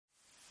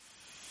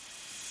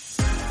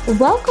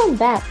Welcome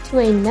back to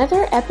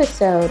another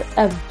episode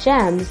of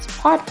GEMS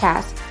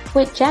podcast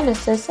with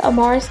Genesis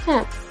Amaris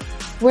Kemp,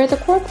 where the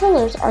core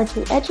pillars are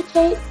to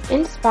educate,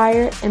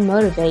 inspire, and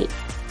motivate.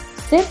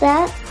 Sit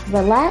back,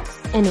 relax,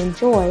 and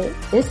enjoy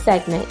this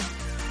segment.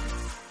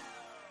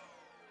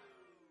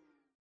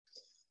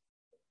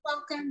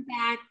 Welcome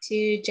back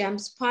to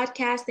GEMS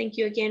podcast. Thank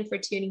you again for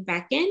tuning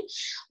back in.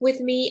 With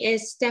me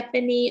is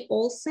Stephanie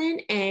Olson,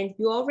 and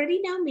you already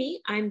know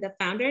me. I'm the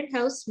founder and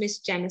host, Miss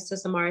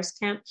Genesis Amaris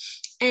Kemp.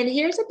 And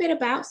here's a bit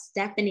about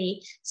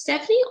Stephanie.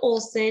 Stephanie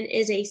Olson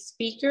is a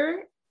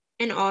speaker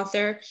and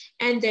author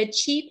and the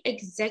Chief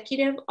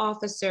Executive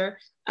Officer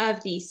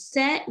of the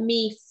Set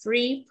Me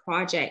Free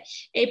Project,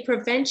 a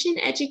prevention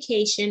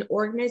education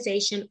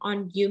organization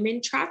on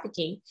human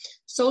trafficking,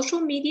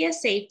 social media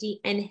safety,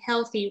 and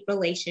healthy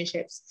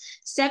relationships.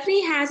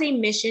 Stephanie has a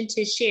mission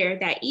to share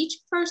that each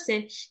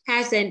person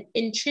has an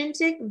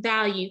intrinsic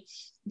value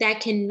that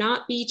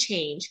cannot be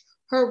changed.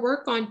 Her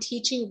work on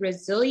teaching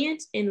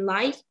resilience in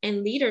life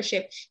and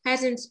leadership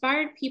has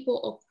inspired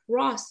people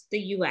across the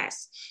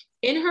U.S.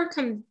 In her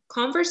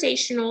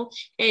conversational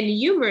and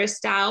humorous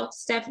style,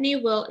 Stephanie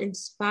will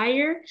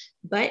inspire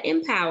but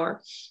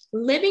empower.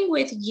 Living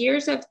with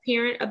years of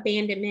parent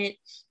abandonment,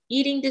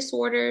 eating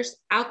disorders,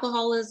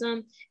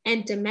 alcoholism,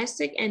 and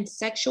domestic and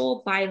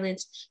sexual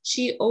violence,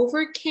 she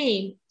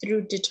overcame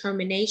through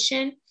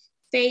determination,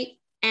 faith,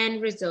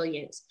 and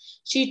resilience.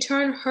 She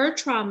turned her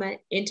trauma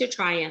into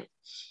triumph.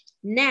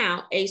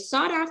 Now, a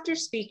sought-after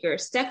speaker,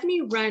 Stephanie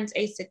runs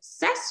a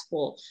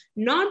successful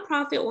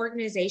nonprofit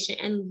organization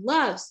and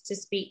loves to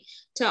speak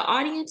to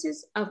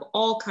audiences of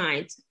all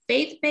kinds,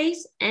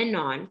 faith-based and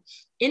non,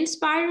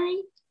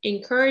 inspiring,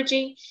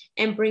 encouraging,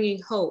 and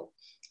bringing hope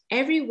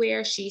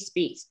everywhere she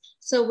speaks.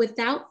 So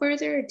without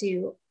further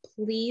ado,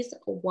 please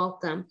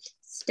welcome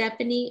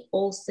Stephanie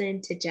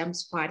Olson to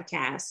GEMS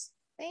Podcast.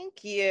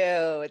 Thank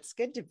you. It's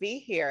good to be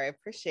here. I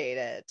appreciate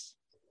it.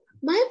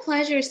 My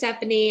pleasure,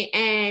 Stephanie.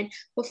 And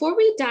before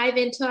we dive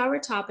into our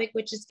topic,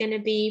 which is going to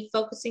be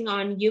focusing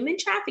on human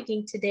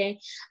trafficking today,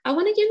 I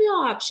want to give you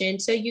an option.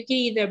 So you can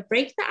either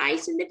break the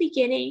ice in the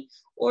beginning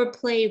or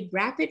play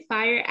rapid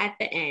fire at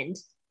the end.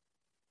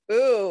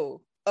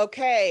 Ooh,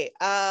 okay.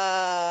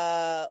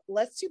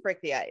 Let's do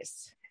break the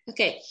ice.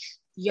 Okay,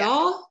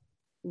 y'all,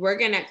 we're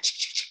going to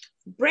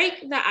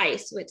break the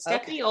ice with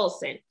Stephanie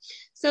Olson.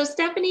 So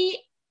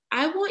Stephanie,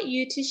 I want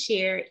you to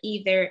share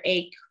either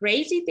a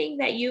crazy thing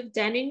that you've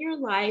done in your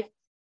life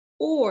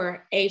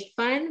or a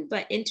fun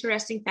but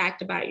interesting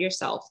fact about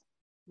yourself.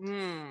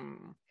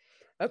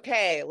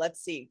 Okay,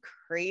 let's see.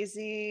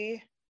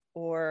 Crazy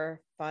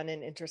or fun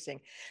and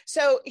interesting.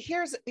 So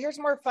here's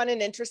more fun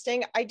and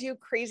interesting. I do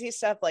crazy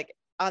stuff like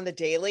on the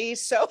daily,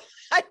 so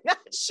I'm not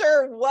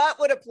sure what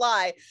would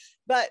apply,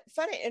 but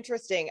fun and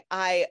interesting.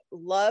 I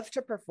love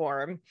to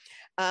perform.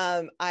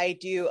 I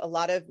do a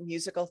lot of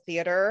musical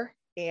theater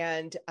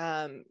and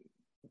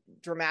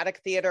dramatic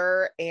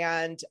theater,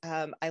 and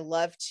I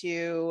love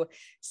to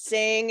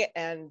sing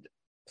and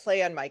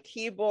play on my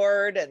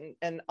keyboard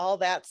and all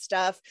that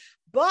stuff.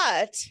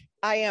 But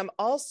I am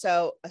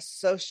also a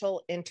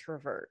social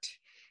introvert.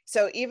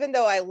 So even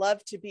though I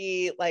love to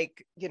be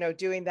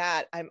doing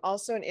that, I'm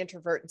also an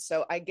introvert. And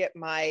so I get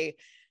my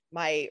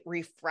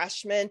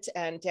refreshment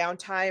and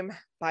downtime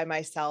by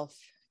myself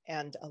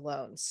and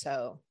alone.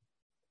 So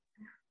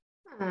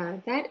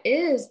that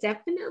is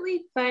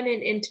definitely fun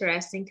and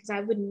interesting because I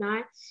would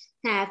not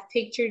have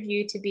pictured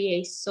you to be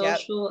a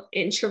social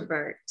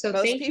introvert. So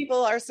most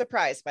people are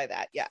surprised by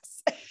that.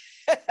 Yes.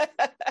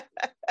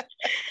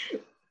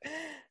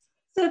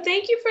 So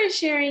thank you for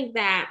sharing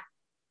that.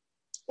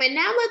 And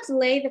now let's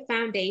lay the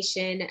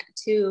foundation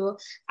to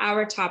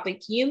our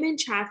topic, human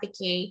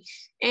trafficking.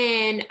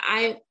 And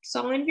I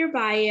saw in your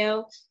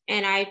bio,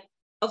 and I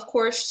of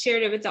course,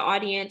 shared it with the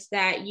audience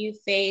that you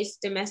face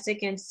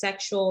domestic and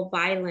sexual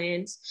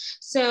violence.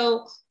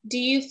 So do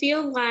you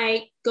feel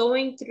like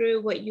going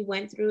through what you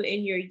went through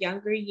in your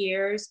younger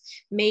years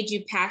made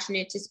you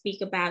passionate to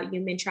speak about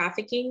human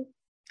trafficking?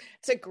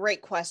 It's a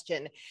great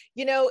question.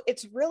 You know,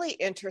 it's really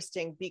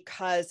interesting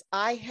because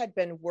I had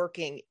been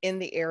working in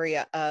the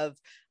area of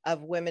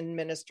women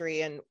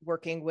ministry and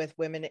working with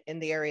women in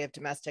the area of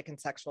domestic and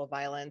sexual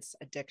violence,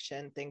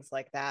 addiction, things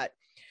like that.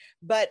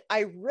 But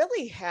I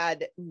really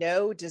had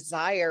no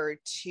desire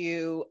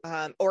to,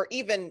 or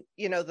even,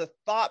 the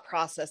thought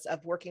process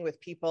of working with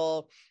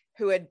people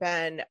who had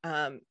been,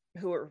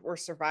 who were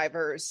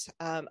survivors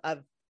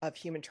of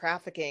human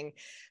trafficking.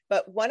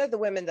 But one of the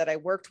women that I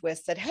worked with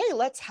said, "Hey,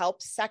 let's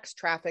help sex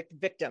trafficked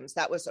victims."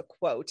 That was a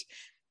quote.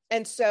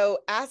 And so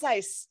as I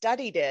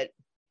studied it,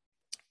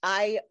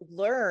 I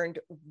learned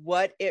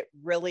what it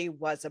really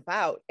was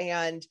about.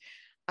 And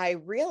I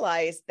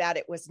realized that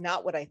it was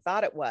not what I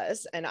thought it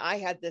was. And I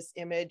had this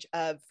image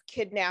of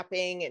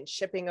kidnapping and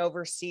shipping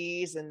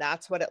overseas, and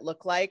that's what it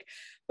looked like.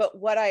 But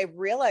what I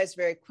realized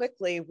very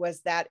quickly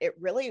was that it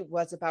really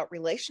was about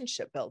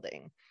relationship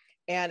building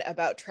and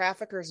about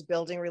traffickers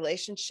building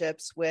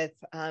relationships with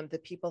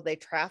the people they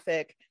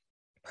traffic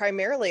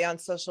primarily on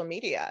social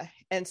media.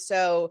 And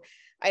so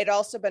I had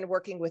also been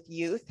working with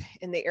youth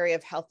in the area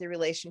of healthy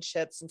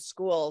relationships in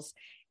schools.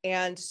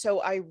 And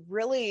so I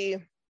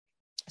really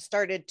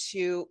started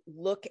to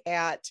look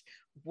at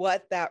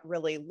what that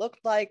really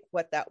looked like,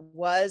 what that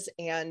was,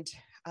 and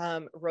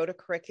wrote a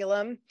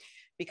curriculum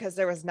because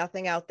there was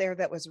nothing out there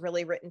that was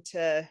really written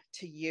to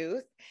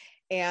youth.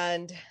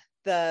 And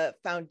the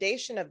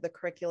foundation of the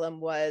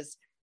curriculum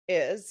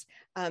is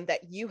that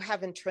you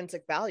have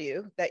intrinsic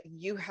value, that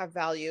you have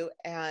value,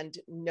 and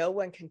no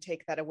one can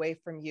take that away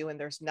from you. And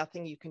there's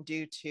nothing you can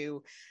do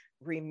to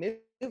remove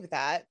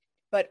that,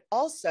 but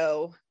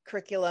also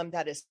curriculum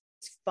that is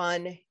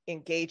fun,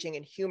 engaging,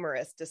 and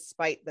humorous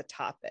despite the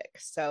topic.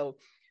 So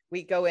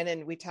we go in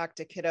and we talk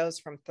to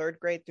kiddos from third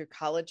grade through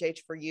college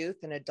age for youth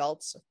and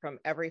adults from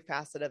every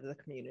facet of the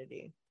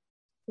community.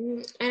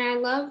 And I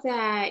love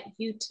that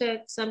you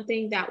took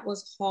something that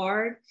was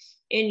hard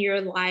in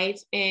your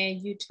life and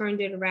you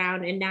turned it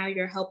around, and now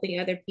you're helping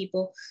other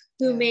people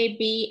who may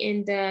be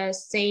in the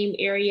same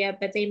area,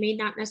 but they may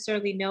not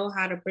necessarily know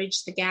how to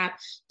bridge the gap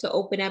to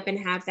open up and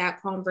have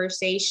that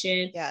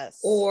conversation,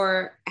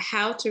 or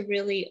how to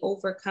really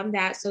overcome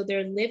that. So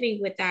they're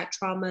living with that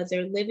trauma,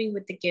 they're living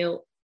with the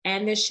guilt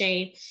and the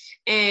shame,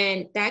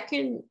 and that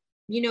can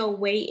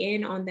weigh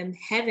in on them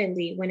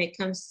heavily when it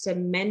comes to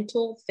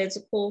mental,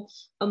 physical,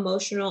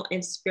 emotional,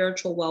 and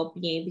spiritual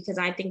well-being, because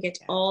I think it's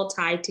all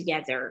tied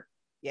together.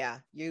 Yeah,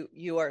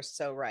 you are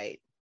so right.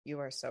 You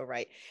are so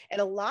right.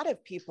 And a lot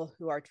of people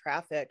who are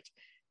trafficked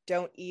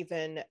don't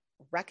even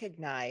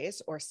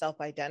recognize or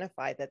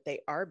self-identify that they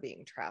are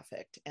being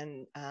trafficked.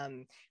 And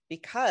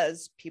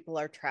because people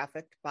are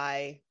trafficked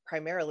by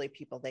primarily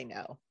people they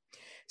know.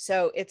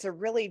 So it's a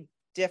really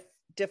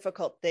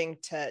difficult thing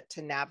to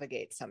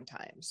navigate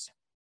sometimes.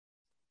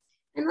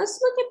 And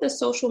let's look at the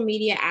social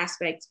media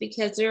aspects,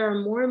 because there are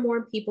more and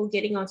more people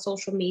getting on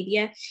social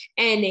media,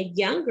 and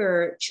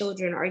younger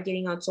children are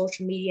getting on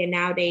social media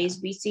nowadays.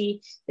 We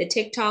see the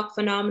TikTok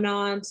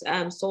phenomenons,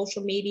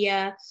 social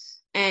media,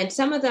 and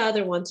some of the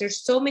other ones.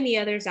 There's so many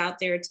others out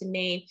there to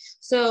name.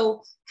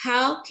 So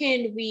how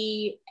can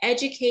we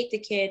educate the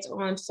kids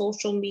on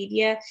social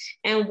media?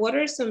 And what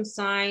are some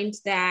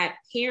signs that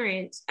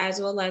parents as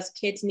well as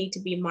kids need to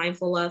be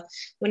mindful of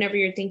whenever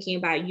you're thinking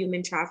about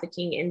human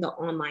trafficking in the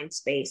online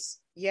space?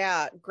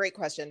 Yeah, great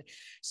question.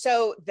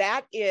 So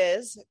that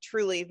is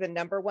truly the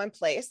number one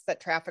place that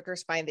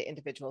traffickers find the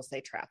individuals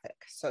they traffic,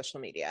 social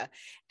media.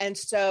 And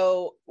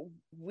so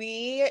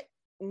we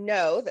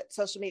know that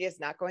social media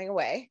is not going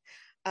away.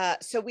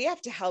 So we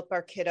have to help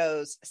our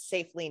kiddos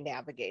safely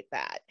navigate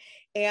that.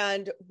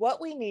 And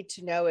what we need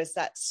to know is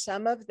that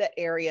some of the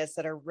areas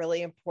that are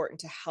really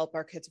important to help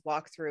our kids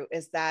walk through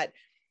is that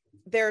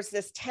there's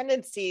this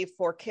tendency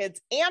for kids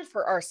and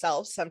for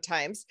ourselves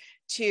sometimes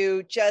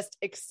to just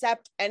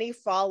accept any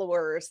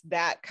followers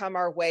that come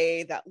our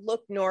way that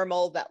look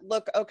normal, that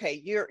look,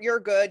 okay, you're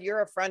good,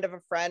 you're a friend of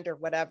a friend or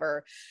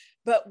whatever.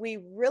 But we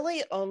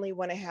really only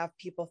want to have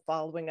people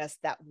following us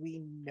that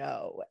we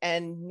know.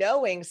 And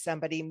knowing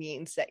somebody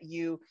means that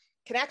you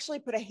can actually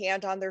put a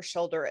hand on their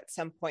shoulder at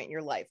some point in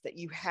your life, that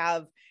you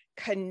have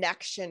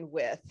connection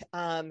with.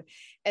 And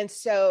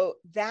so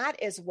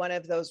that is one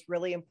of those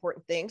really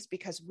important things,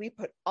 because we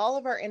put all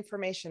of our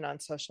information on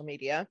social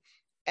media,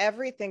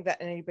 everything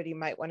that anybody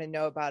might want to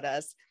know about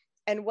us.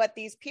 And what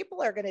these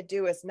people are going to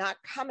do is not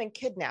come and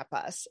kidnap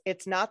us.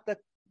 It's not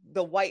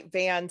the white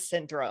van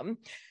syndrome.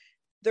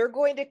 They're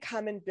going to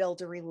come and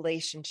build a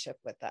relationship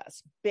with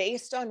us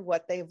based on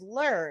what they've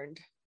learned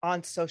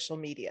on social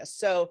media.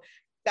 So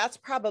that's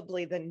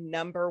probably the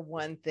number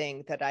one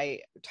thing that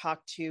I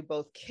talk to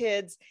both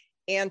kids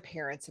and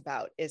parents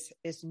about is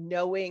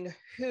knowing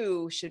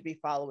who should be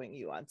following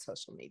you on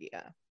social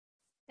media.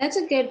 That's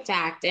a good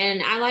fact.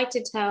 And I like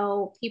to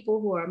tell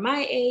people who are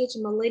my age,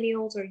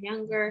 millennials or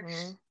younger,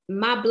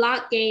 my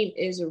block game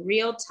is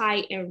real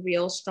tight and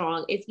real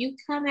strong. If you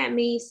come at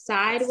me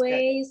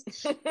sideways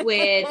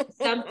with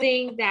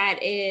something that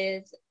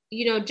is,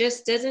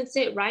 just doesn't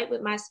sit right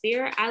with my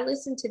spirit, I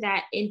listen to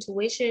that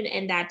intuition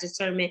and that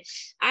discernment.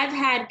 I've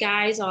had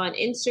guys on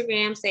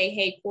Instagram say,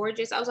 "Hey,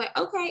 gorgeous." I was like,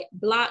 okay,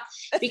 block.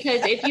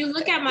 Because if you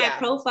look at my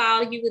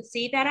profile, you would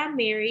see that I'm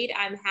married.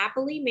 I'm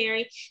happily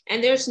married.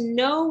 And there's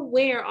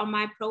nowhere on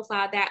my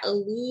profile that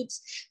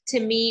alludes to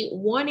me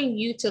wanting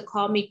you to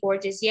call me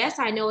gorgeous. Yes,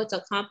 I know it's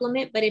a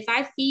compliment, but if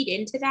I feed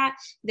into that,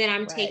 then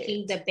I'm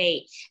taking the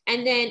bait.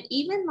 And then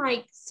even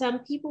like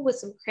some people with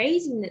some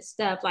craziness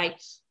stuff, like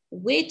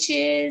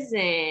witches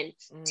and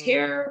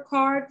tarot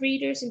card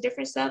readers and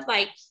different stuff.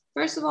 Like,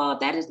 first of all,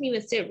 that doesn't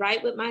even sit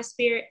right with my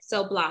spirit.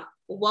 So block.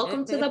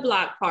 Welcome to the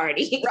block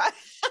party. Right.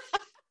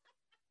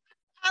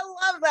 I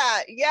love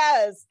that.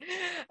 Yes.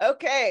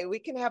 Okay. We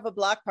can have a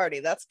block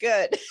party. That's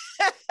good.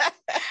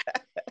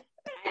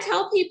 I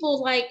tell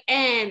people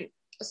and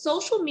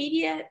social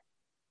media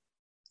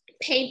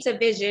paints a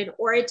vision,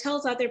 or it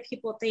tells other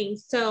people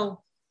things.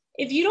 So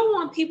if you don't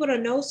want people to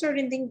know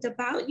certain things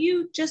about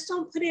you, just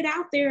don't put it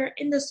out there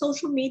in the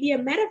social media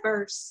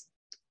metaverse.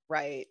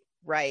 Right.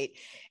 Right.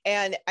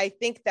 And I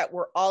think that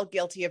we're all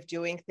guilty of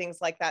doing things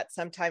like that.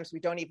 Sometimes we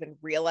don't even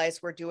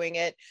realize we're doing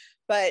it,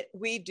 but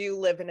we do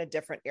live in a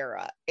different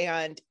era.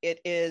 And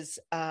it is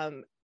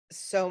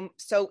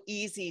so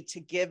easy to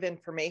give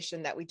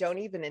information that we don't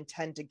even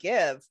intend to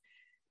give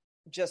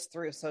just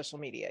through social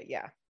media.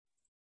 Yeah.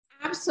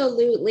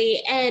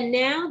 Absolutely. And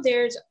now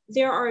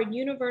there are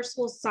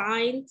universal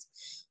signs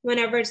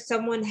whenever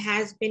someone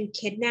has been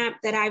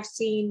kidnapped that I've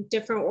seen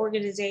different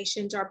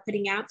organizations are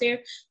putting out there.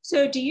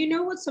 So do you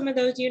know what some of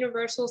those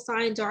universal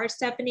signs are,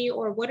 Stephanie,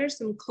 or what are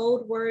some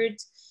code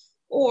words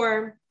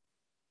or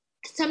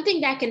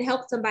something that can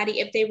help somebody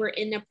if they were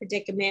in a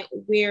predicament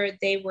where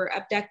they were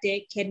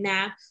abducted,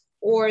 kidnapped,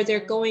 or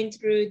they're going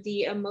through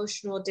the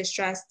emotional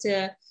distress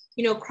to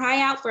cry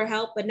out for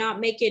help, but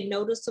not make it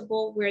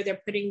noticeable where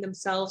they're putting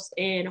themselves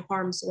in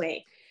harm's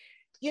way?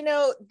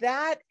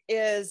 That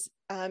is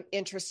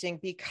interesting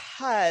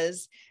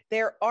because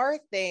there are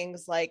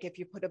things like if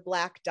you put a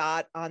black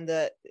dot on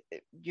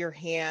your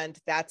hand,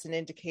 that's an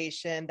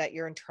indication that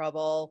you're in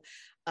trouble.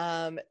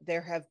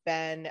 There have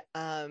been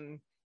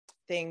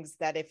things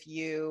that if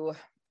you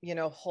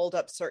hold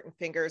up certain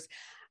fingers,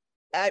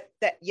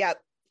 yeah,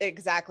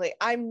 exactly.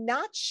 I'm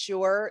not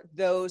sure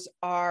those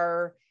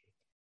are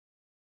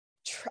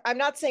I'm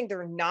not saying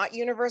they're not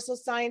universal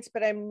signs,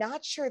 but I'm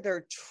not sure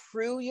they're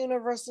true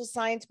universal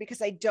signs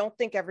because I don't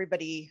think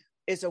everybody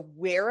is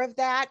aware of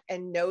that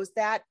and knows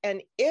that.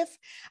 And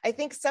I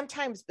think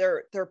sometimes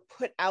they're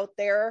put out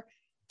there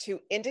to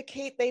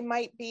indicate they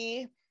might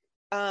be.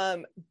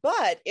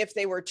 But if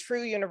they were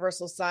true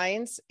universal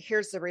signs,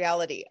 here's the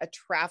reality: a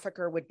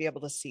trafficker would be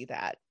able to see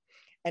that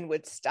and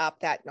would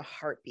stop that in a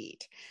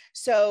heartbeat.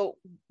 So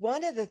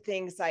one of the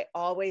things I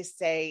always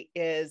say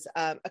is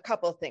a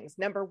couple of things.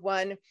 Number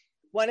one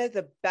of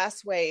the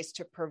best ways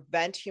to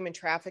prevent human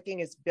trafficking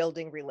is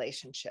building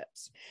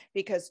relationships,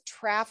 because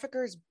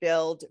traffickers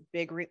build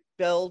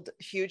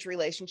huge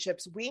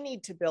relationships. We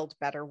need to build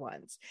better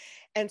ones.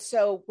 And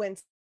so when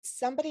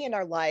somebody in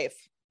our life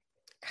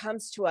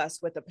comes to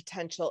us with a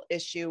potential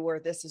issue or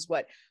this is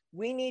what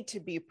we need to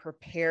be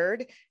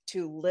prepared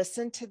to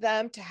listen to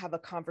them, to have a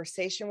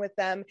conversation with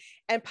them,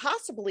 and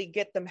possibly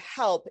get them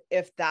help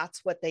if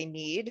that's what they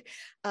need.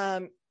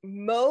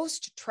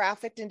 Most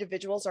trafficked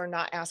individuals are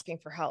not asking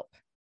for help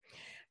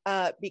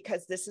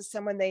because this is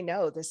someone they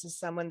know, this is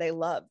someone they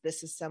love,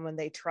 this is someone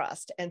they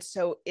trust. And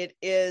so it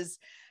is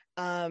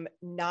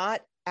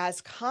not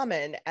as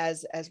common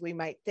as we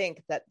might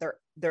think that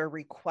they're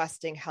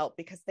requesting help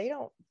because they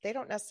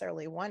don't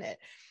necessarily want it.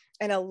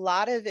 And a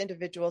lot of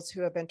individuals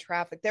who have been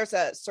trafficked, there's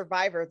a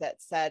survivor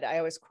that said, I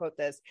always quote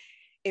this: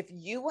 if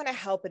you want to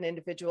help an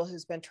individual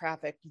who's been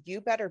trafficked,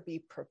 you better be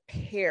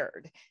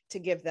prepared to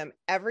give them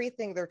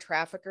everything their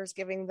trafficker's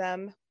giving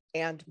them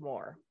and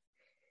more.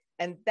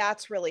 And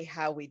that's really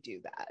how we do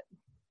that.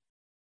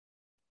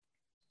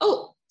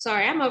 Oh,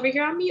 sorry, I'm over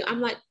here on mute.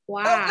 I'm like,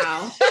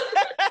 wow.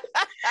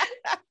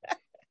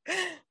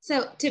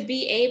 So to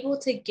be able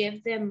to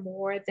give them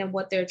more than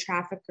what their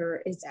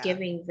trafficker is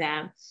giving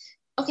them.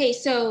 Okay,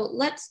 so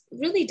let's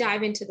really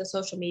dive into the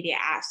social media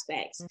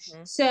aspects.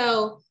 Mm-hmm.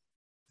 So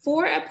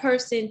for a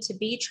person to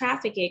be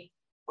trafficked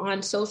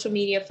on social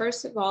media,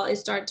 first of all, it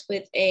starts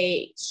with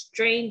a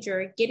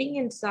stranger getting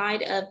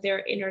inside of their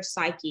inner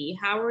psyche.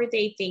 How are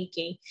they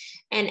thinking?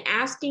 And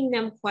asking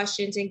them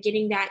questions and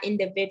getting that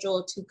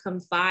individual to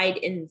confide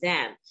in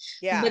them.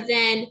 Yeah. But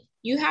then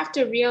you have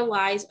to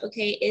realize,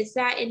 okay, is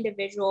that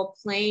individual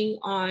playing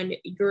on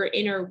your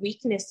inner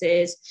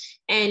weaknesses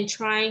and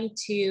trying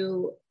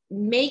to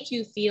make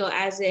you feel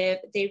as if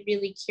they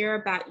really care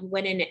about you,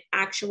 when in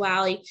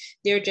actuality,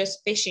 they're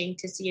just fishing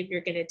to see if you're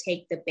going to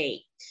take the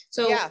bait?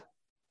 So yeah.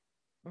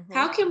 Mm-hmm.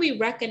 How can we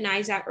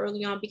recognize that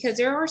early on? Because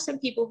there are some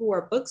people who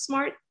are book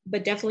smart,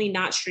 but definitely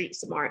not street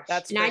smart.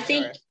 And I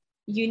think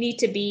you need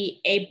to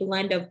be a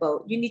blend of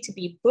both. You need to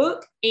be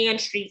book and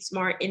street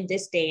smart in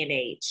this day and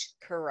age.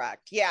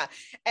 Correct. Yeah.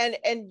 And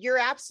you're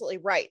absolutely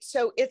right.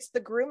 So it's the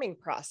grooming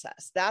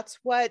process. That's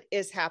what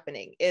is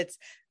happening.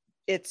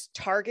 It's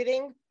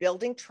targeting,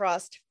 building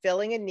trust,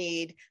 filling a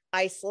need,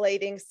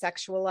 isolating,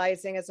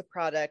 sexualizing as a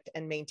product,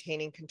 and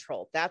maintaining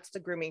control. That's the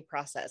grooming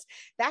process.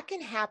 That can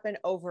happen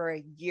over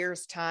a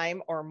year's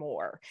time or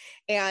more.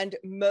 And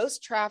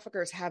most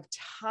traffickers have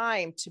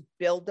time to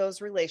build those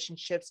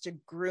relationships, to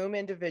groom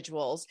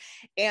individuals.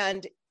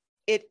 And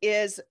it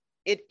is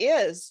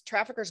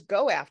traffickers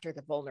go after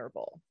the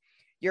vulnerable.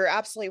 You're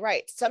absolutely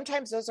right.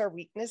 Sometimes those are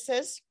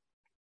weaknesses.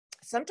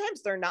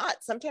 Sometimes they're not.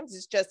 Sometimes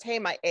it's just, hey,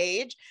 my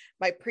age,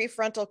 my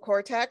prefrontal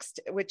cortex,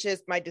 which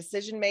is my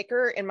decision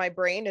maker in my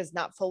brain, is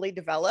not fully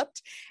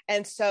developed.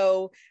 And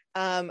so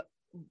a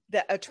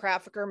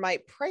trafficker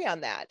might prey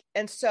on that.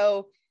 And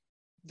so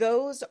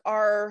those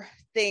are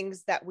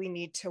things that we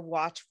need to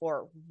watch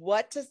for.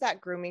 What does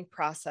that grooming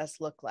process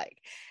look like?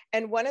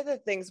 And one of the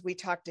things we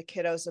talk to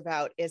kiddos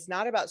about is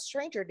not about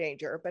stranger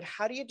danger, but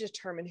how do you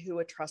determine who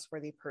a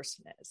trustworthy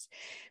person is?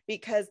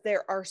 Because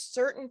there are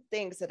certain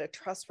things that a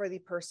trustworthy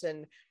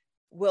person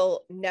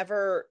will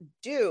never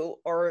do,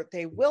 or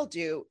they will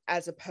do,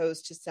 as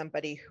opposed to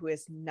somebody who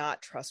is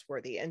not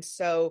trustworthy. And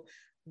so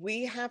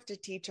we have to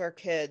teach our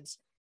kids,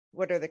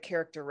 what are the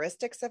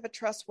characteristics of a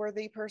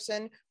trustworthy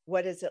person?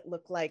 What does it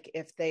look like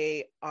if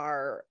they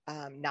are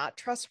not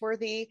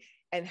trustworthy?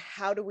 And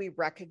how do we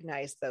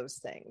recognize those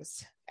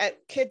things?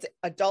 Kids,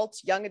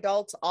 adults, young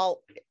adults,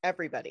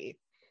 everybody.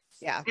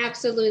 Yeah.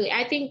 Absolutely.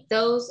 I think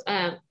those,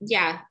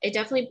 it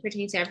definitely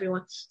pertains to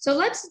everyone. So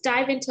let's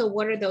dive into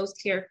what are those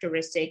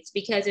characteristics,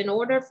 because in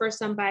order for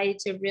somebody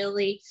to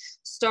really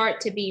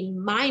start to be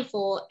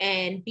mindful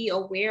and be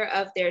aware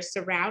of their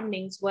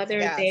surroundings, whether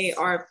they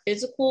are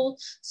physical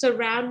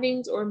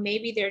surroundings or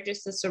maybe they're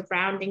just the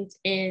surroundings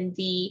in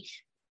the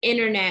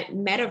internet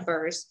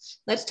metaverse,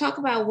 let's talk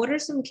about what are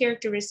some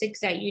characteristics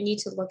that you need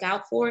to look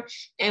out for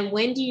and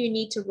when do you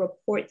need to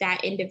report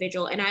that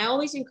individual. And I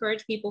always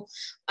encourage people,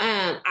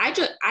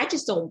 I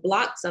just don't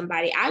block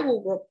somebody, I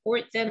will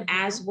report them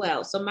as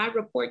well. So my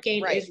report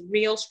game is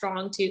real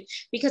strong too,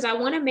 because I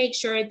want to make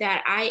sure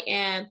that I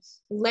am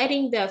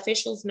letting the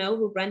officials know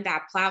who run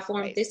that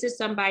platform, this is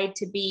somebody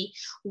to be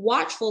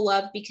watchful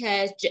of,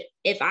 because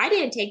if I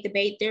didn't take the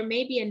bait, there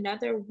may be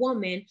another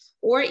woman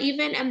or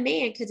even a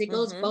man, because it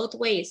goes both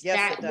ways,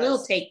 that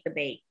will take the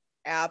bait.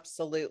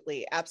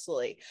 Absolutely.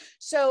 Absolutely.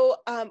 So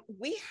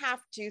we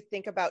have to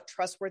think about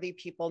trustworthy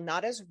people,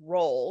 not as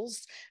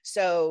roles.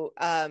 So,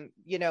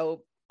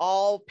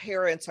 all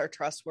parents are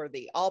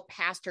trustworthy. All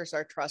pastors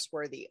are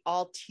trustworthy.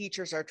 All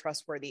teachers are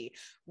trustworthy.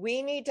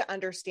 We need to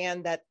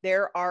understand that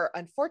there are,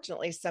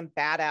 unfortunately, some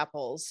bad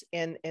apples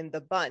in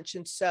the bunch.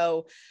 And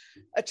so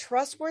a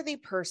trustworthy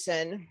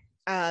person,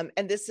 and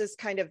this is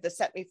kind of the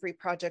Set Me Free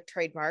Project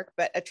trademark,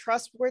 but a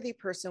trustworthy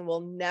person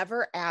will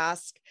never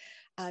ask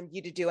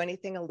you to do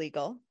anything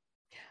illegal.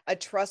 A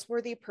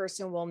trustworthy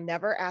person will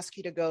never ask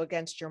you to go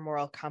against your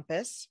moral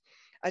compass.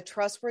 A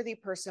trustworthy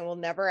person will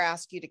never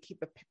ask you to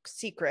keep a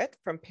secret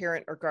from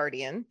parent or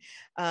guardian.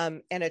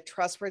 And a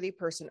trustworthy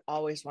person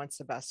always wants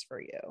the best for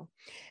you.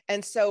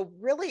 And so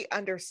really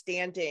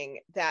understanding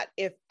that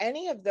if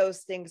any of those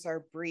things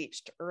are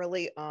breached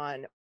early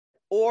on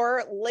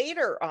or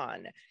later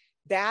on,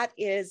 that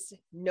is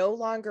no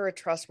longer a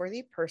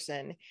trustworthy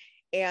person.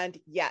 And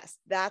yes,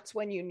 that's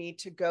when you need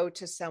to go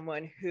to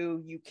someone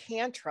who you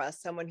can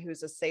trust, someone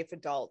who's a safe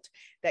adult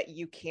that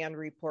you can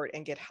report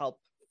and get help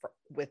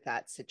with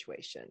that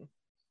situation.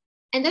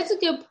 And that's a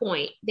good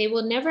point. They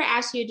will never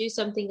ask you to do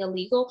something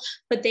illegal,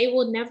 but they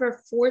will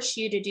never force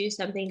you to do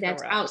something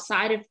that's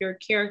outside of your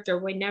character.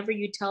 Whenever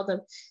you tell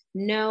them,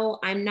 no,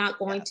 I'm not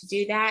going to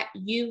do that,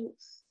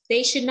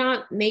 they should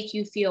not make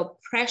you feel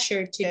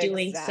pressured to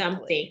doing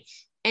something.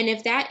 And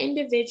if that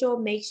individual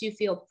makes you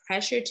feel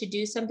pressure to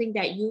do something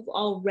that you've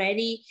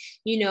already,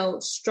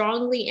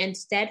 strongly and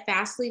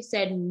steadfastly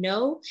said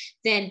no,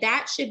 then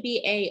that should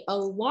be a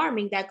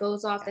alarming that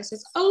goes off that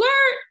says, alert,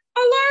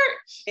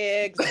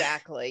 alert.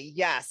 Exactly.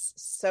 Yes.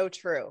 So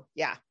true.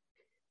 Yeah.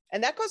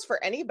 And that goes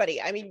for anybody.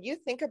 I mean, you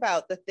think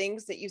about the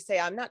things that you say,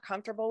 I'm not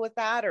comfortable with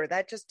that, or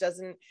that just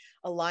doesn't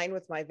align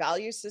with my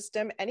value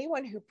system.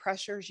 Anyone who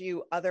pressures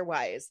you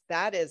otherwise,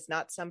 that is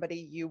not somebody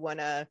you want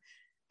to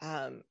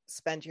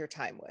spend your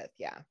time with.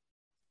 Yeah.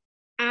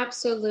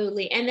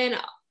 Absolutely. And then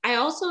I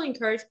also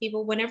encourage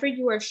people, whenever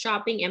you are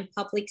shopping in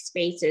public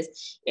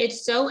spaces,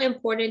 it's so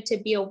important to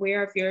be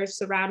aware of your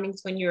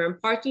surroundings when you're in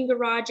parking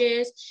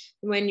garages,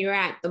 when you're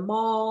at the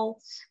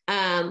mall,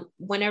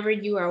 whenever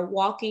you are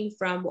walking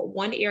from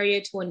one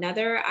area to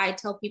another. I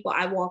tell people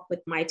I walk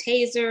with my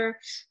taser.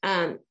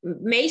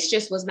 Mace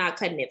just was not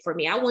cutting it for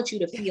me. I want you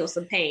to feel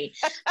some pain.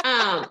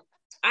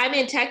 I'm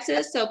in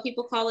Texas, so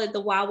people call it the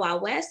Wild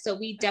Wild West. So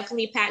we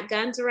definitely pack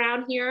guns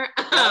around here.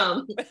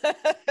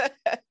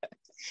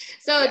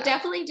 So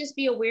definitely just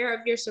be aware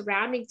of your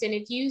surroundings. And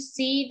if you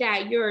see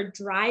that you're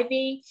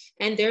driving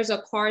and there's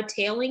a car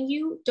tailing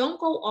you, don't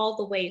go all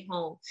the way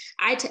home.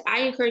 I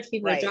encourage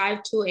people to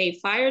drive to a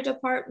fire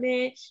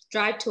department,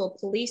 drive to a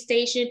police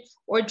station,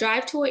 or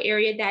drive to an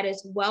area that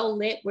is well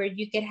lit where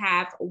you could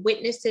have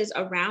witnesses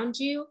around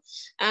you.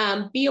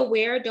 Be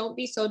aware, don't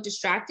be so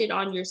distracted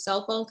on your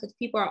cell phone, because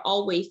people are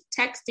always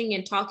texting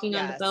and talking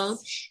on the phone,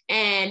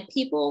 and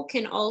people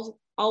can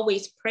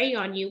always prey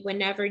on you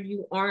whenever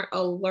you aren't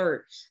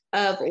alert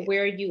of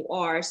where you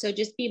are. So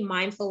just be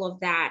mindful of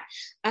that.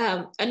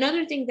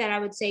 Another thing that I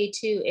would say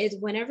too is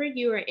whenever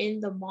you are in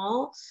the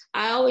mall,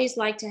 I always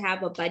like to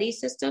have a buddy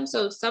system.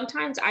 So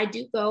sometimes I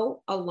do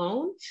go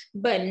alone,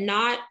 but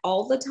not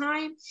all the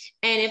time.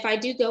 And if I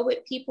do go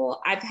with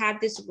people, I've had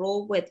this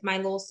rule with my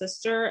little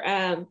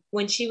sister.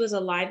 When she was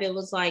alive, it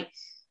was like,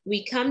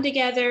 we come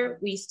together,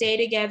 we stay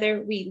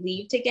together, we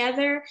leave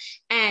together.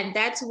 And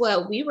that's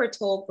what we were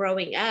told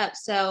growing up.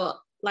 So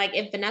like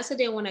if Vanessa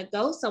didn't want to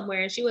go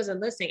somewhere and she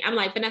wasn't listening, I'm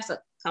like, Vanessa,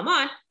 come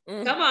on,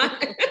 come on.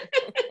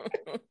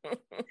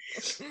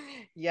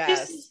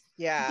 Yes.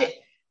 Yeah.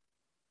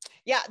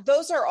 Yeah.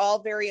 Those are all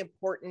very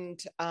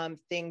important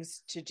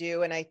things to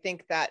do. And I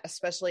think that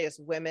especially as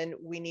women,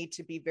 we need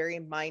to be very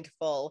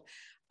mindful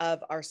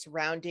of our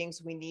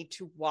surroundings. We need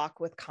to walk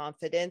with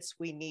confidence.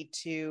 We need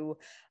to,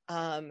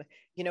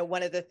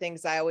 one of the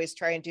things I always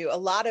try and do, a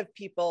lot of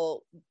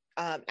people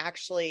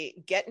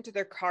actually get into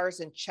their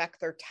cars and check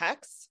their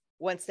texts.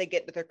 Once they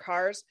get into their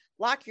cars,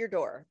 lock your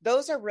door.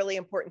 Those are really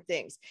important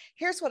things.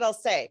 Here's what I'll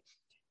say.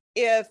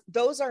 If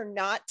those are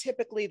not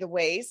typically the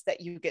ways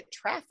that you get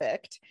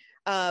trafficked,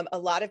 a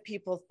lot of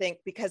people think,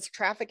 because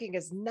trafficking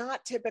is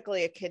not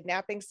typically a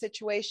kidnapping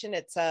situation,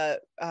 it's a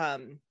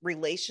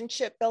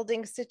relationship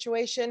building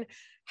situation.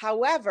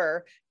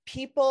 However,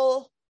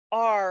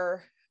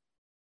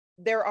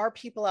 there are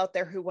people out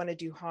there who want to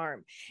do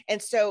harm.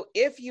 And so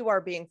if you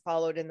are being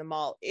followed in the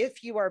mall,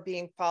 if you are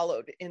being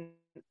followed in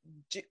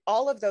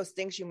all of those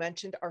things you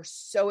mentioned are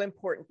so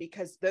important,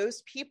 because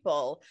those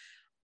people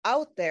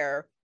out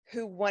there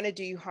who want to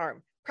do you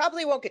harm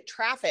probably won't get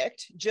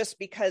trafficked, just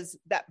because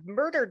that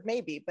murdered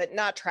maybe, but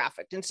not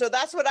trafficked. And so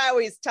that's what I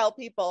always tell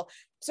people.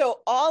 So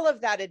all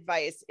of that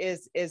advice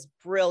is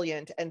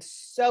brilliant and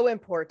so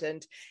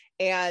important.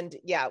 And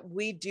yeah,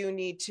 we do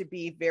need to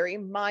be very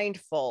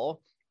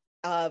mindful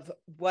of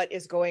what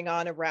is going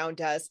on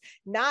around us,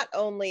 not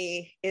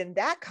only in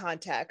that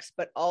context,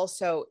 but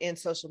also in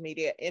social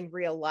media, in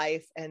real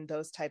life, and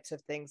those types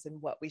of things, and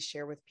what we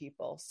share with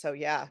people. So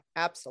yeah,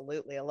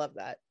 absolutely. I love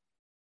that.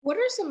 What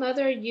are some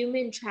other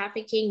human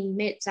trafficking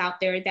myths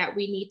out there that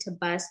we need to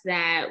bust,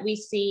 that we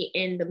see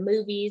in the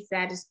movies,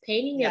 that is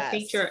painting a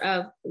picture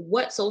of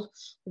what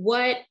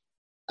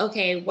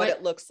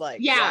it looks like?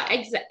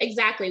 Yeah.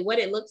 Exactly what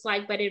it looks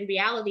like. But in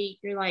reality,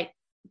 you're like,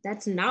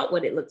 that's not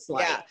what it looks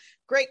like. Yeah,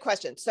 great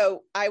question.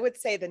 So I would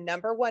say the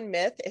number one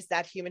myth is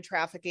that human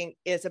trafficking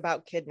is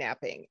about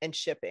kidnapping and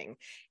shipping.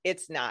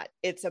 It's not.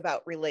 It's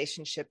about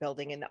relationship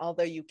building. And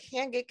although you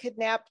can get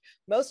kidnapped,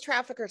 most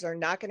traffickers are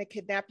not going to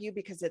kidnap you,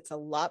 because it's a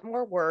lot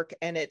more work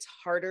and it's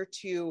harder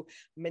to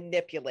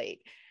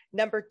manipulate.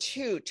 Number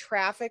two,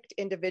 trafficked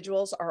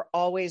individuals are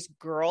always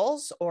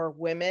girls or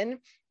women.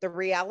 The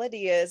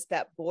reality is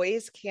that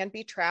boys can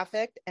be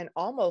trafficked, and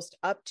almost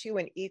up to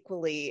and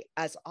equally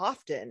as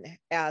often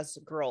as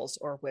girls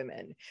or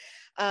women.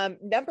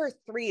 Number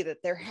three,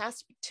 that there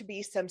has to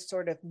be some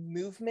sort of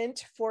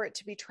movement for it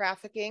to be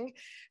trafficking.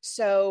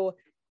 So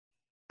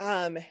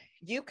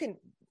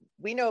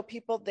we know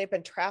people, they've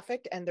been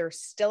trafficked and they're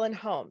still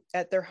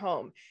at their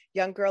home.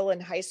 Young girl in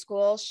high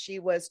school, she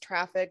was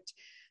trafficked.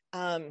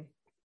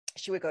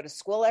 She would go to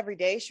school every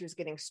day. She was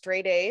getting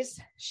straight A's.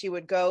 She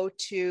would go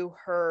to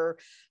her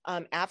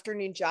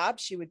afternoon job.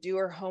 She would do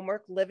her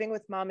homework, living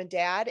with mom and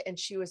dad, and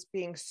she was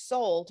being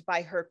sold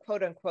by her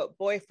quote unquote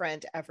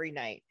boyfriend every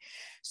night.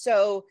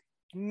 So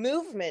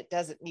movement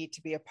doesn't need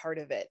to be a part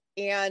of it.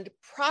 And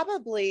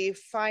probably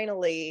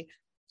finally,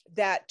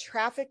 that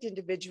trafficked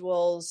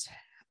individuals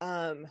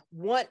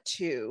want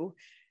to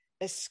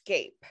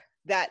escape,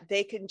 that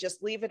they can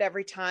just leave it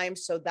every time.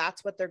 So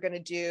that's what they're going to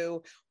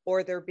do,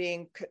 or they're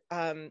being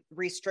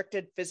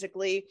restricted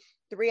physically.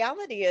 The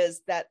reality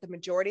is that the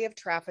majority of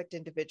trafficked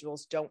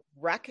individuals don't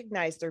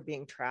recognize they're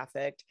being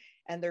trafficked,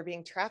 and they're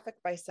being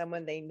trafficked by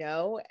someone they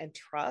know and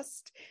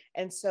trust.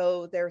 And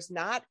so there's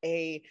not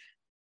a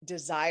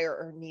desire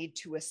or need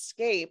to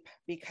escape,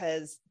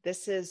 because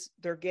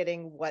they're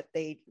getting what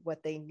they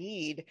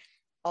need,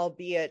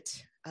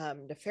 albeit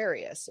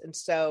nefarious. And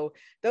so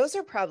those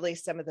are probably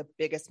some of the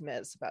biggest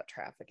myths about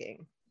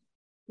trafficking.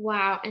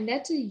 Wow. And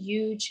that's a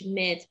huge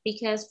myth,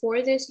 because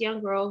for this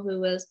young girl who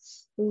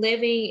was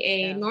living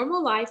a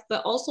normal life,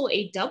 but also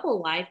a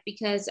double life,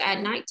 because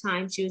at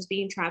nighttime she was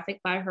being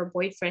trafficked by her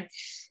boyfriend.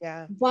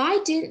 Yeah. Why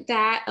didn't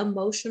that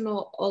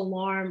emotional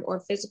alarm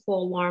or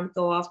physical alarm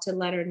go off to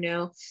let her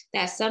know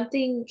that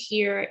something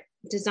here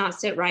does not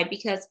sit right?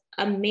 Because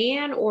a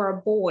man or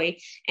a boy,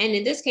 and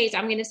in this case,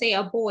 I'm going to say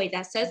a boy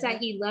that says that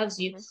he loves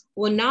you,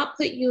 will not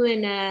put you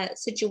in a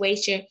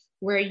situation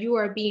where you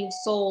are being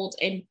sold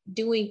and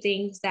doing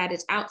things that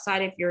is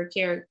outside of your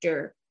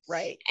character.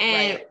 Right.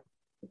 And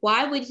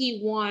why would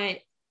he want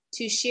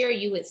to share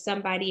you with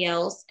somebody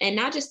else, and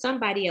not just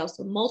somebody else,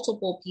 but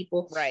multiple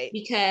people? Right.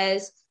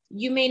 Because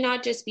you may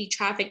not just be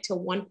trafficked to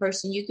one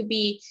person. You could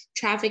be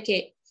trafficked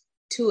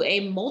to a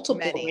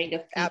multiple ring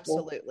of people.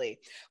 Absolutely.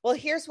 Well,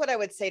 here's what I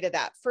would say to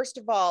that. First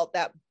of all,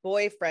 that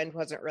boyfriend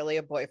wasn't really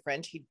a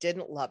boyfriend. He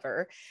didn't love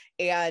her.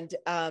 And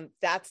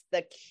that's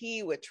the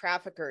key with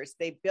traffickers.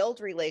 They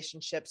build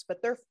relationships,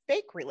 but they're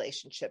fake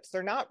relationships.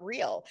 They're not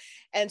real.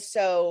 And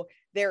so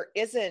there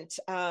isn't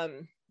a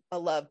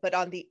love. But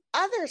on the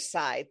other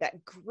side,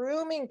 that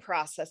grooming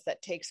process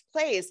that takes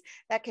place,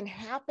 that can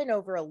happen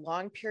over a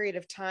long period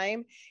of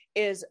time,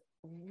 is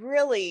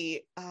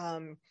really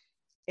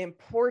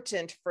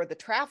important for the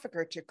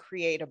trafficker to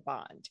create a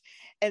bond.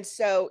 And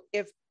so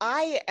if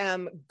I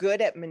am good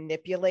at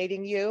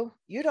manipulating you,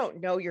 you don't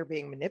know you're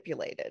being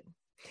manipulated.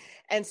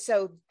 And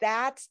so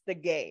that's the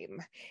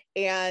game.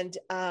 And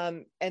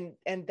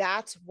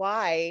that's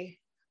why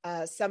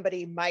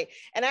somebody might,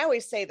 and I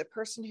always say the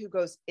person who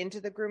goes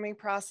into the grooming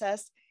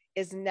process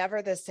is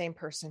never the same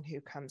person who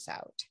comes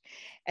out.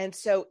 And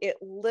so it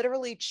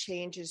literally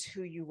changes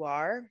who you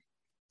are.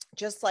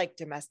 just like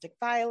domestic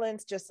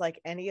violence, just like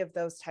any of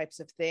those types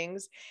of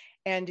things.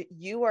 And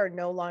you are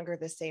no longer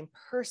the same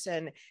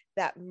person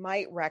that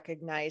might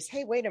recognize,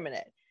 hey, wait a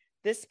minute,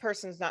 this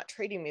person's not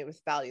treating me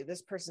with value.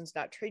 This person's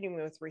not treating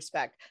me with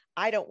respect.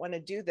 I don't want to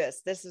do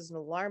this. This is an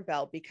alarm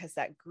bell, because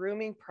that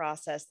grooming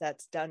process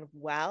that's done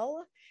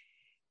well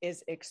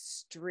is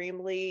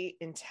extremely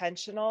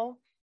intentional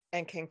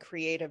and can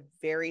create a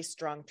very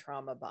strong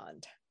trauma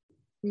bond.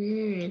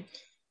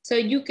 So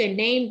you can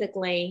name the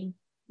game,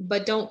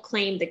 but don't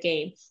claim the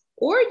game.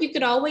 Or you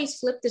could always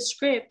flip the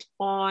script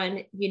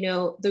on,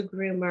 the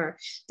groomer,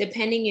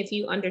 depending if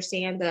you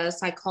understand the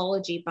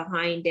psychology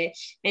behind it.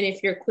 And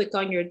if you're quick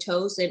on your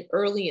toes and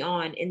early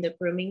on in the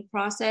grooming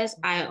process,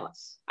 I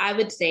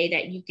would say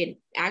that you can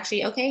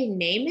actually, okay,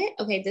 name it.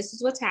 Okay, this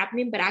is what's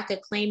happening, but I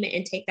could claim it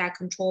and take that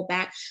control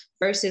back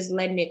versus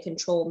letting it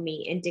control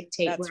me and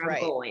dictate where I'm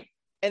going.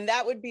 And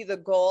that would be the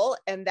goal.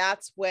 And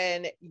that's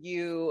when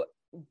you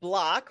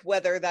block,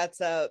 whether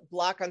that's a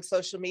block on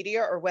social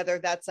media or whether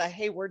that's a,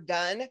 hey, we're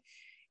done.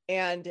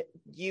 And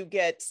you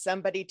get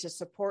somebody to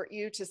support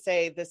you to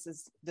say, this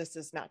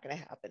is not going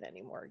to happen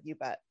anymore. You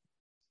bet.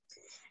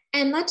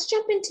 And let's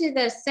jump into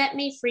the Set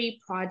Me Free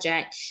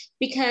project,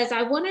 because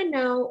I want to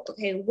know,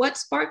 okay, what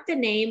sparked the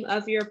name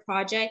of your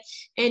project?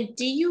 And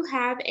do you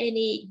have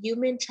any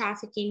human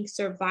trafficking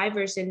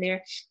survivors in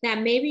there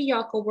that maybe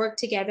y'all could work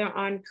together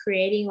on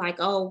creating like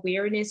a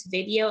awareness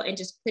video and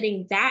just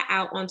putting that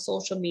out on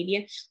social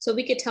media so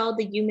we could tell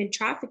the human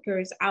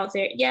traffickers out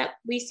there, yep,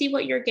 we see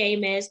what your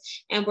game is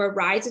and we're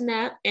rising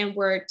up and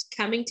we're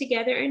coming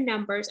together in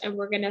numbers and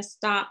we're going to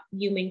stop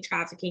human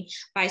trafficking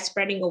by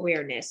spreading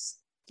awareness.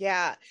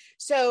 Yeah.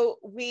 So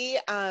we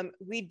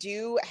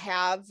do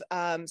have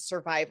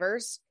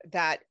survivors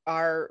that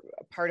are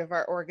part of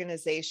our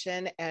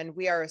organization, and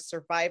we are a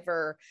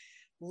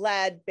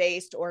survivor-led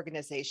based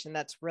organization.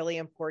 That's really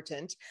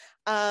important.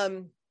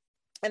 And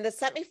the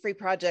Set Me Free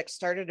project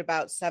started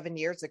about 7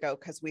 years ago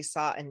because we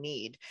saw a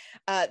need.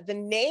 The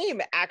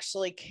name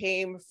actually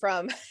came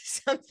from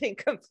something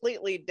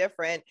completely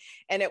different,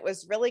 and it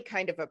was really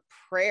kind of a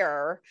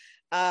prayer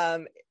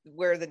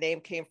where the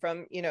name came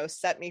from,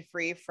 set me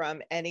free from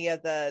any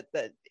of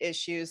the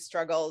issues,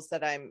 struggles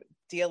that I'm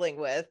dealing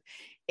with.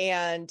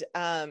 And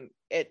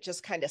it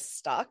just kind of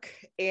stuck.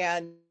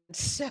 And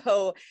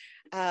so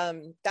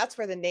that's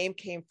where the name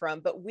came from.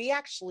 But we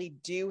actually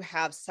do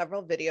have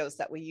several videos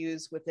that we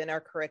use within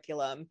our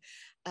curriculum.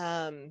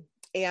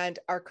 And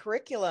our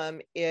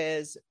curriculum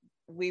is,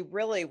 we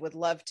really would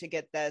love to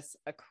get this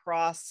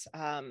across,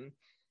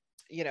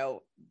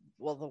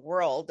 the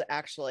world.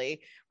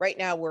 Actually, right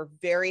now we're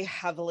very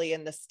heavily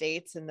in the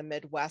States, in the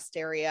Midwest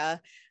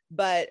area,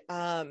 but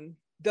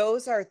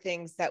those are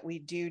things that we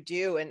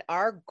do. And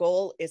our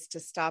goal is to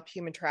stop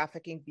human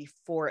trafficking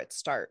before it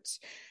starts.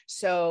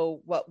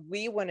 So what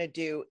we want to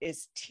do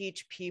is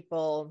teach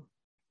people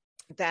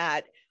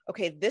that,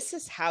 okay, this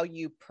is how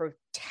you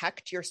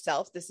protect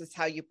yourself. This is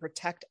how you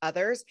protect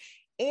others.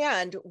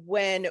 And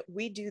when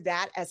we do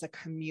that as a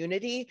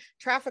community,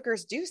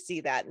 traffickers do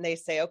see that and they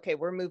say, okay,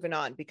 we're moving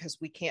on because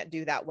we can't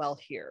do that well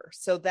here.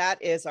 So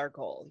that is our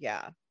goal.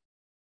 Yeah.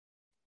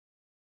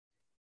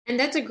 And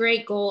that's a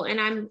great goal.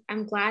 And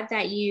I'm glad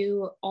that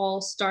you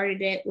all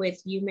started it with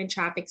human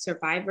traffic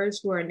survivors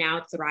who are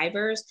now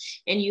thrivers,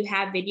 and you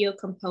have video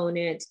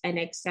components and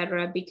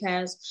etc.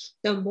 Because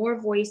the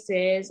more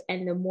voices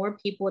and the more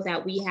people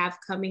that we have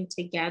coming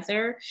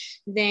together,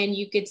 then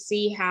you could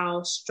see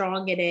how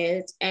strong it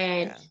is.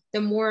 And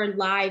the more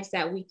lives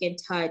that we can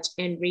touch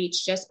and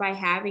reach just by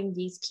having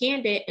these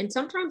candid and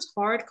sometimes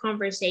hard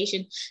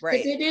conversations.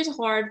 Because it is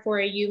hard for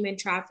a human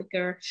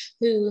trafficker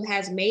who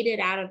has made it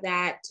out of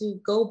that to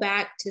go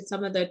back to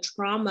some of the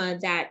trauma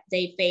that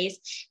they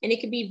face. And it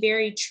can be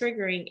very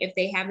triggering if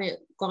they haven't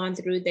gone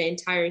through the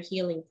entire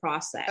healing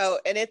process. Oh,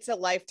 and it's a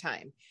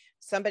lifetime.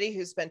 Somebody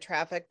who's been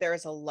trafficked, there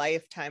is a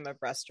lifetime of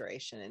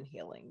restoration and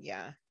healing.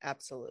 Yeah,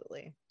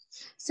 absolutely.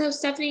 So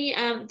Stephanie,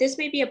 this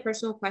may be a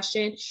personal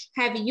question.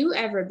 Have you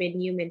ever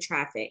been human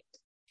trafficked?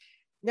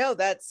 No,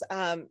 that's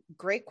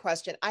great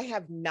question. I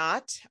have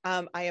not.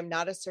 I am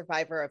not a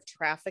survivor of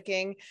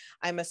trafficking.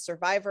 I'm a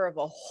survivor of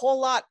a whole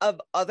lot of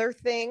other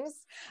things.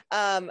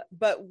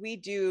 But we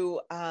do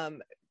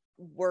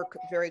work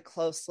very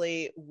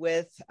closely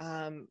with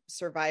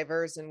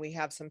survivors, and we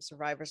have some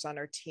survivors on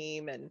our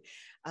team. And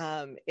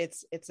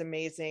it's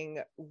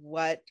amazing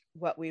what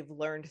we've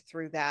learned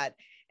through that.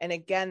 And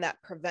again,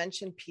 that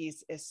prevention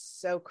piece is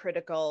so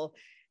critical,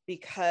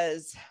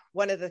 because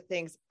one of the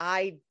things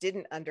I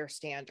didn't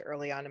understand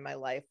early on in my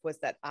life was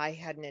that I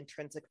had an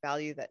intrinsic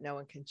value that no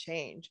one can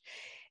change.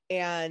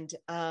 And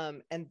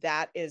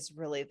that is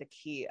really the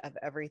key of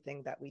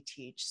everything that we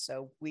teach.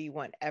 So we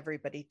want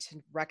everybody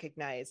to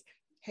recognize,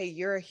 hey,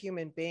 you're a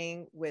human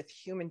being with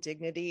human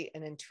dignity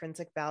and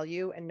intrinsic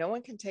value, and no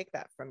one can take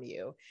that from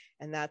you.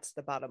 And that's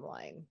the bottom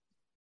line.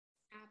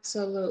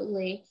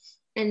 Absolutely.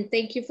 And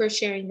thank you for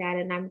sharing that.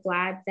 And I'm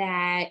glad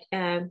that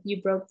you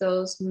broke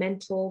those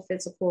mental,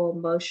 physical,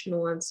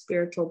 emotional, and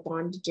spiritual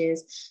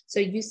bondages.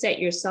 So you set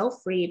yourself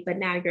free, but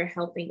now you're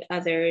helping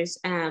others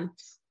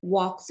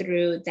walk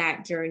through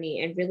that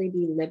journey and really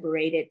be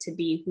liberated to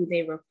be who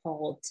they were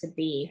called to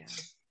be.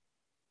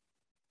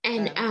 Yeah.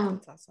 And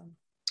that's awesome.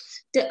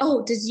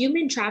 Does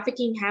human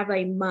trafficking have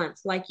a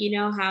month? Like, you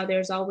know how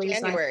there's always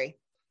January.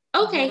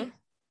 Okay. Mm-hmm.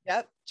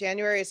 Yep.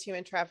 January is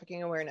Human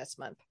Trafficking Awareness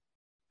Month.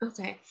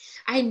 Okay.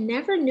 I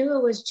never knew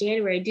it was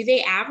January. Do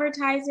they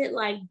advertise it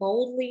like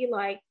boldly,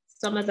 like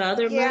some of the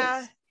other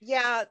months?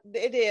 Yeah,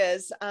 it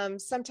is.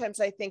 Sometimes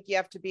I think you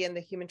have to be in the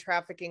human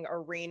trafficking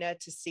arena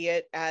to see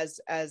it as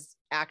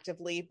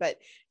actively, but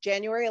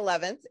January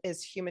 11th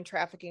is Human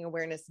Trafficking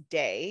Awareness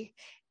Day,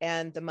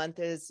 and the month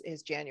is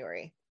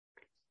January.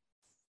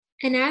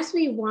 And as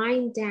we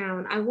wind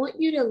down, I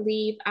want you to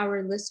leave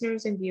our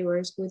listeners and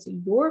viewers with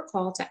your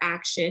call to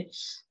action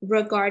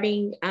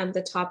regarding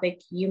the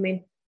topic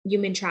human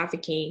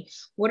trafficking.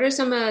 What are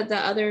some of the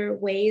other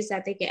ways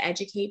that they can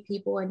educate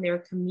people in their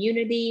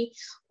community,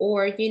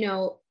 or, you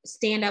know,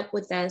 stand up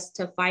with us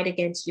to fight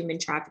against human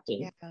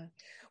trafficking?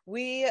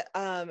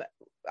 Yeah,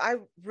 I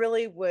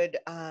really would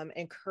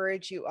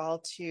encourage you all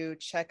to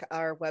check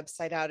our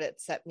website out at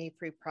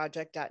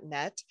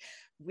setmefreeproject.net.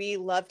 We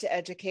love to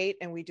educate,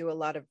 and we do a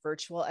lot of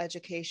virtual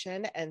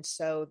education. And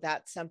so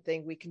that's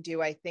something we can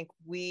do. I think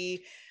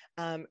we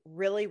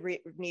really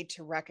need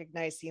to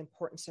recognize the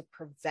importance of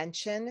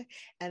prevention,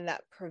 and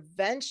that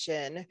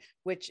prevention,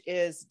 which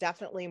is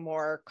definitely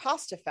more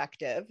cost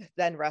effective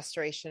than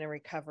restoration and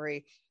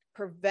recovery,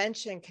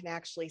 prevention can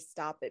actually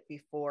stop it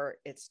before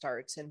it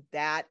starts. And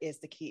that is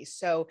the key.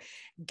 So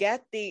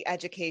get the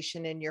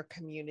education in your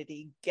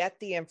community, get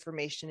the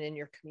information in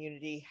your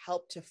community,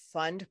 help to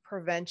fund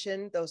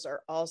prevention. Those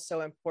are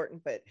also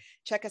important, but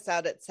check us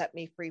out at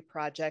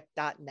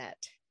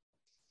setmefreeproject.net.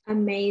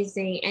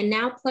 Amazing. And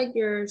now plug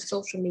your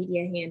social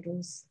media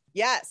handles.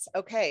 Yes.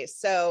 Okay.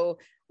 So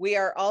we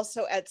are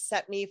also at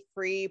Set Me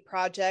Free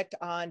Project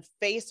on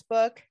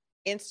Facebook,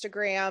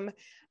 Instagram,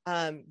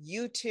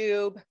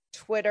 YouTube,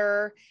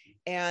 Twitter.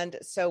 And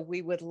so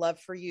we would love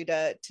for you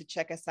to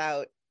check us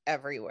out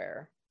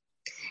everywhere.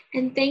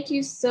 And thank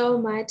you so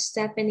much,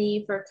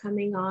 Stephanie, for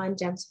coming on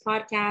GEMS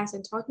Podcast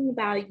and talking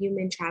about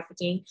human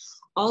trafficking.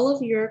 All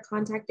of your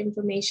contact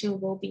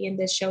information will be in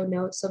the show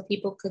notes so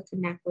people could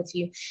connect with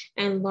you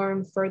and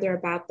learn further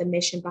about the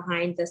mission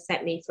behind the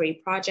Set Me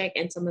Free Project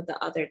and some of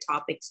the other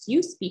topics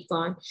you speak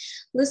on.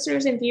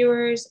 Listeners and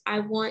viewers, I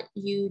want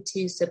you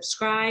to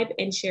subscribe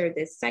and share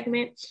this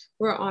segment.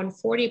 We're on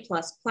 40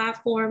 plus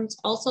platforms.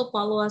 Also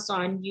follow us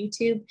on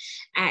YouTube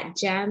at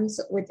GEMS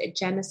with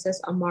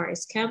Genesis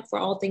Amaris Kemp for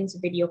all things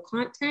video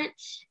content.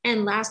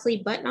 And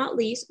lastly, but not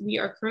least, we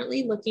are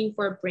currently looking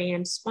for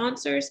brand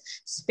sponsors.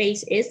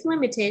 Space is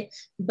limited,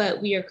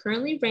 but we are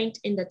currently ranked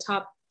in the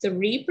top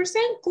 3%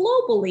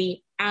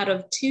 globally out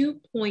of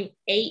 2.8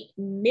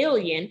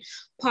 million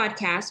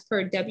podcasts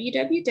per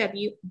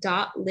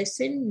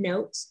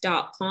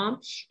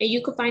www.listennotes.com. And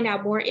you can find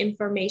out more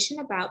information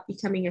about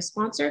becoming a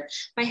sponsor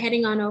by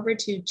heading on over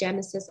to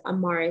Genesis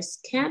Amaris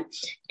Kemp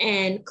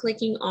and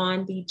clicking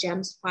on the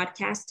GEMS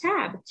Podcast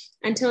tab.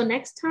 Until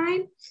next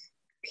time,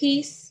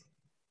 peace,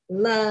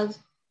 love,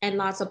 and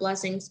lots of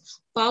blessings.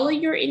 Follow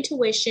your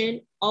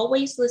intuition,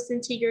 always listen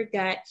to your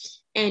gut,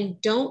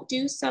 and don't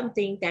do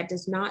something that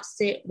does not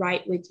sit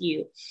right with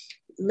you.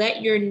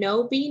 Let your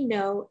no be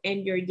no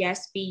and your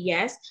yes be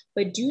yes,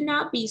 but do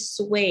not be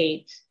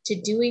swayed to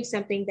doing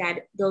something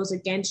that goes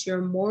against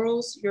your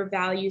morals, your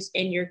values,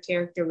 and your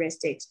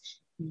characteristics.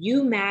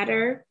 You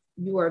matter,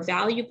 you are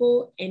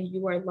valuable, and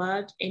you are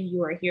loved, and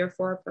you are here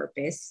for a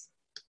purpose.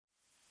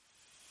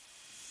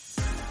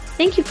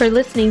 Thank you for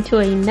listening to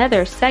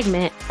another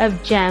segment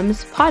of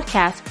GEMS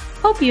Podcast.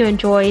 Hope you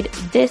enjoyed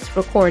this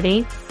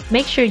recording.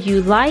 Make sure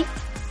you like,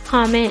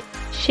 comment,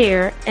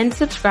 share, and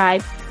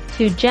subscribe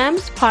to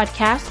GEMS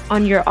Podcast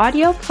on your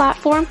audio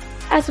platform,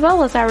 as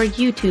well as our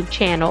YouTube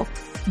channel,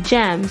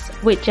 GEMS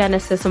with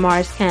Genesis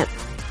Amaris Kemp.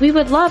 We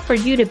would love for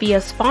you to be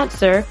a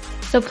sponsor,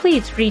 so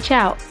please reach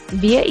out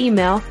via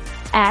email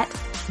at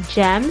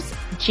GEMS,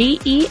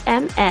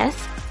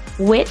 GEMS,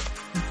 with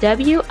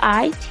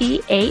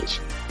WITH,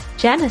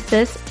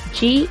 Genesis,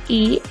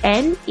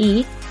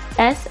 GENESIS,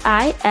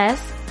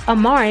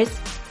 Amaris,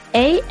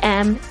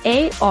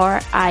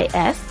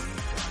 AMARIS,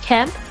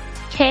 Kemp,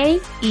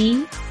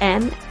 KEMP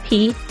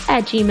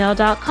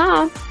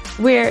 @gmail.com,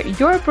 where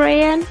your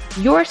brand,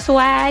 your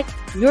swag,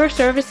 your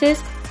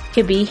services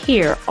could be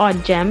here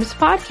on GEMS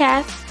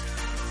Podcast.